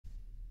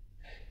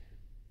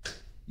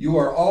you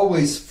are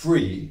always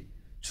free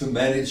to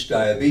manage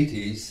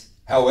diabetes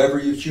however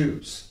you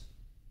choose.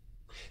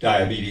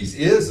 Diabetes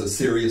is a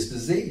serious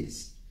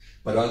disease,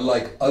 but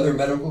unlike other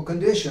medical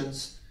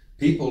conditions,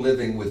 people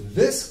living with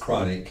this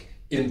chronic,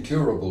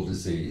 incurable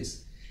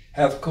disease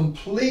have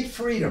complete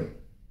freedom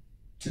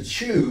to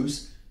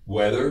choose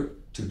whether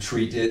to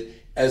treat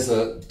it as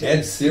a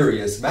dead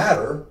serious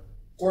matter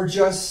or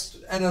just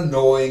an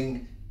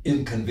annoying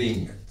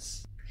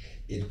inconvenience.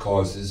 It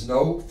causes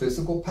no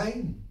physical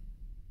pain.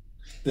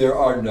 There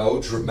are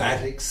no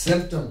dramatic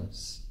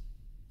symptoms.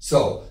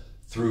 So,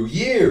 through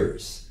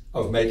years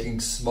of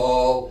making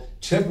small,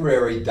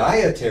 temporary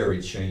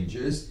dietary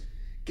changes,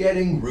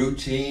 getting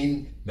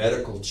routine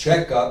medical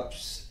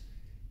checkups,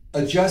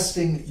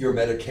 adjusting your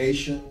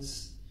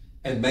medications,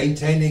 and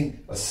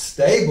maintaining a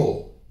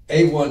stable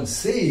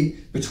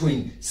A1C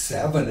between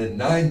 7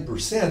 and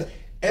 9%,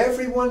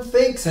 everyone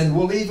thinks and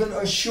will even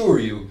assure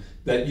you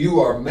that you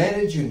are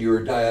managing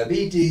your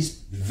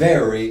diabetes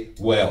very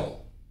well.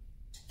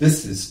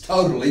 This is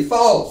totally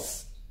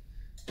false,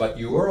 but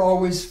you are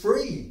always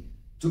free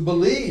to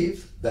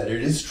believe that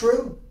it is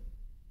true.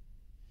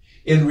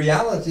 In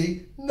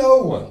reality, no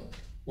one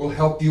will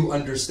help you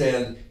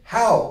understand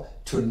how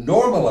to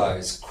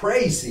normalize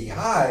crazy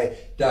high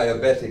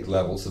diabetic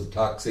levels of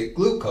toxic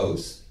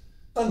glucose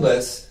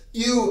unless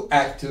you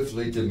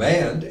actively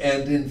demand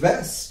and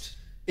invest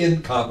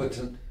in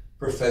competent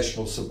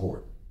professional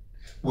support,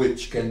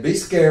 which can be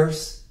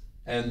scarce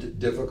and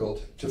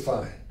difficult to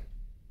find.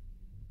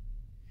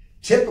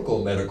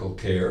 Typical medical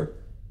care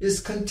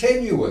is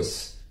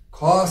continuous,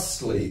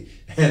 costly,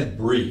 and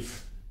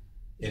brief.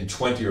 In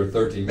 20 or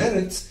 30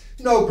 minutes,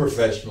 no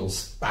professional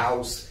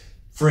spouse,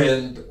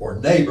 friend, or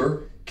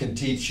neighbor can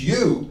teach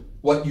you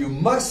what you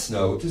must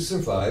know to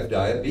survive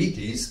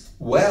diabetes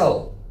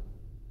well.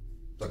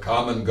 The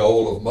common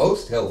goal of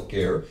most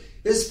healthcare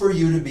is for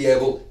you to be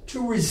able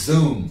to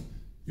resume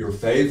your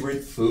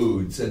favorite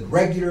foods and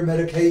regular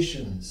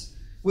medications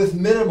with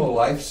minimal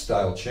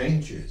lifestyle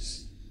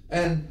changes,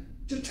 and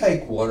to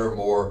take one or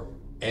more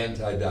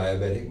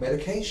anti-diabetic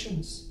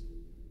medications.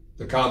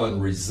 The common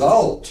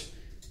result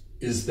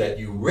is that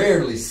you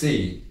rarely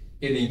see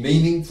any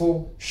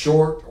meaningful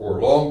short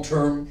or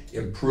long-term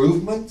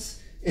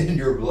improvements in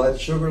your blood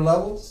sugar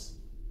levels.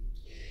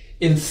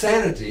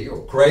 Insanity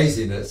or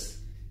craziness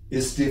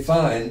is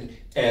defined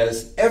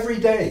as every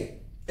day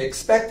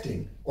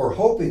expecting or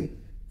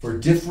hoping for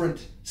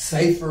different,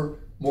 safer,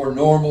 more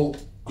normal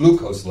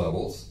glucose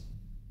levels,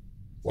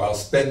 while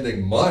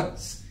spending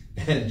months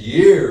and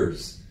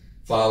years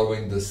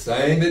following the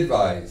same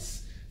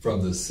advice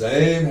from the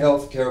same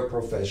healthcare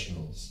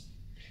professionals,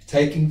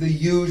 taking the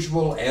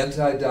usual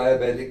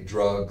anti-diabetic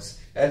drugs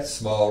at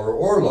smaller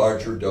or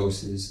larger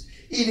doses,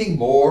 eating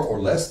more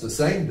or less the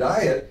same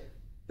diet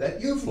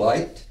that you've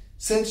liked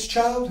since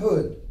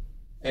childhood,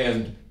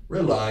 and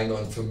relying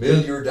on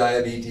familiar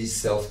diabetes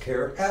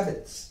self-care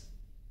habits.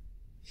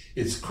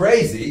 It's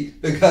crazy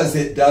because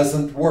it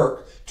doesn't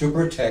work to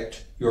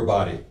protect your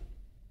body.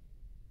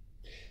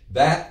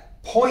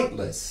 That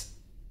pointless,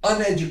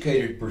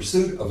 uneducated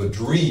pursuit of a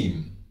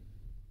dream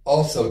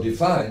also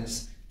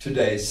defines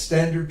today's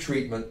standard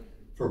treatment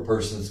for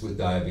persons with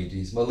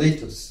diabetes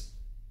mellitus.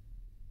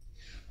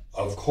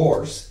 Of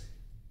course,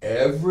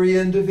 every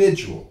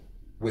individual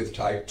with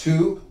type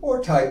 2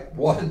 or type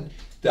 1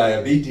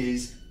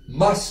 diabetes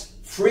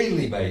must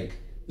freely make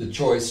the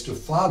choice to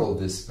follow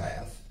this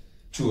path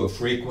to a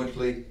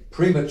frequently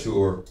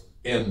premature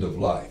end of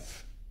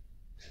life.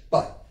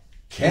 But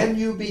can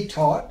you be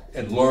taught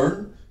and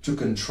learn to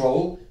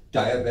control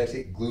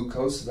diabetic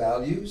glucose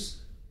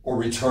values or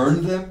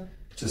return them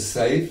to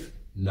safe,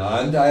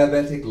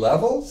 non-diabetic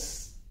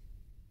levels?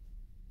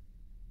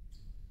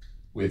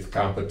 With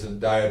competent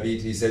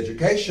diabetes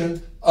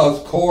education,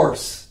 of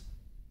course.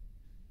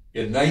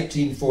 In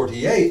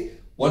 1948,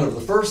 one of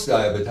the first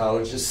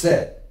diabetologists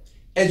said,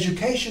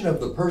 "Education of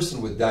the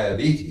person with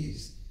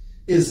diabetes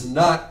is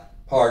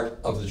not part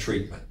of the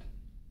treatment.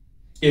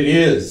 It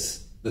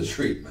is the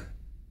treatment."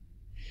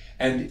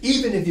 And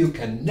even if you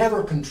can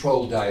never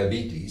control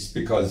diabetes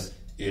because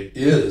it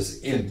is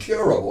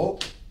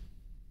incurable,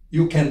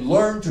 you can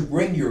learn to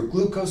bring your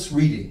glucose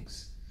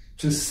readings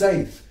to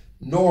safe,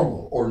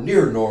 normal, or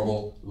near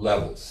normal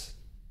levels.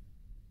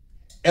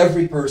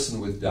 Every person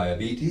with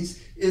diabetes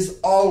is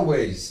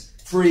always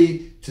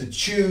free to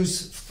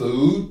choose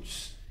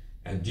foods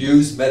and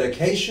use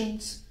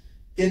medications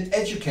in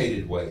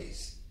educated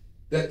ways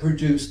that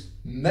produce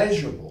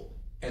measurable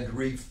and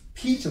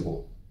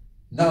repeatable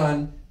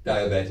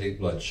non-diabetic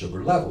blood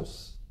sugar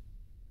levels.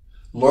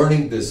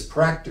 Learning this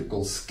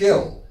practical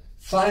skill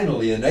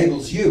finally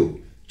enables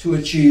you to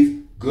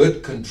achieve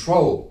good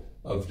control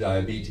of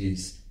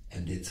diabetes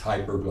and its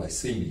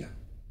hyperglycemia.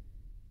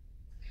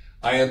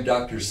 I am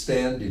Dr.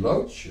 Stan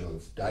DeLoach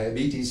of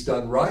Diabetes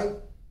Done Right.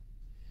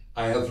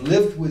 I have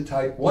lived with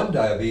type 1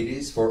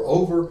 diabetes for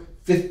over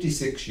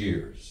 56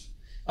 years.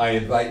 I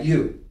invite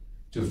you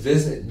to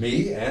visit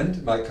me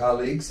and my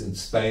colleagues in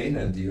Spain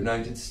and the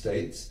United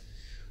States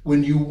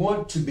when you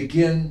want to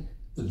begin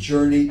the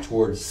journey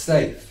towards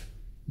safe,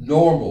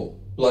 normal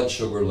blood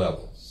sugar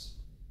levels.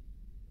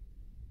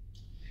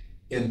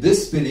 In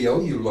this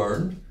video, you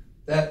learned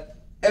that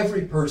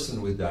every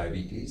person with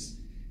diabetes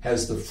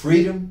has the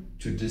freedom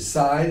to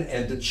decide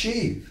and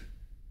achieve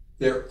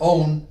their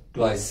own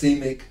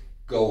glycemic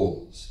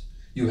goals.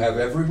 You have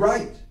every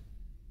right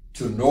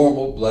to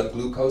normal blood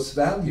glucose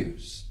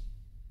values.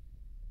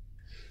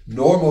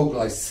 Normal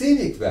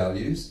glycemic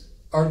values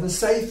are the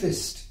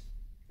safest,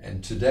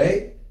 and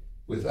today,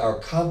 with our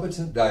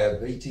competent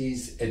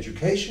diabetes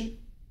education,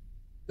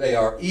 they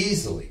are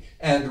easily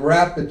and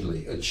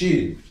rapidly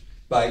achieved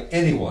by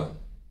anyone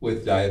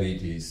with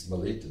diabetes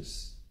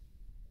mellitus.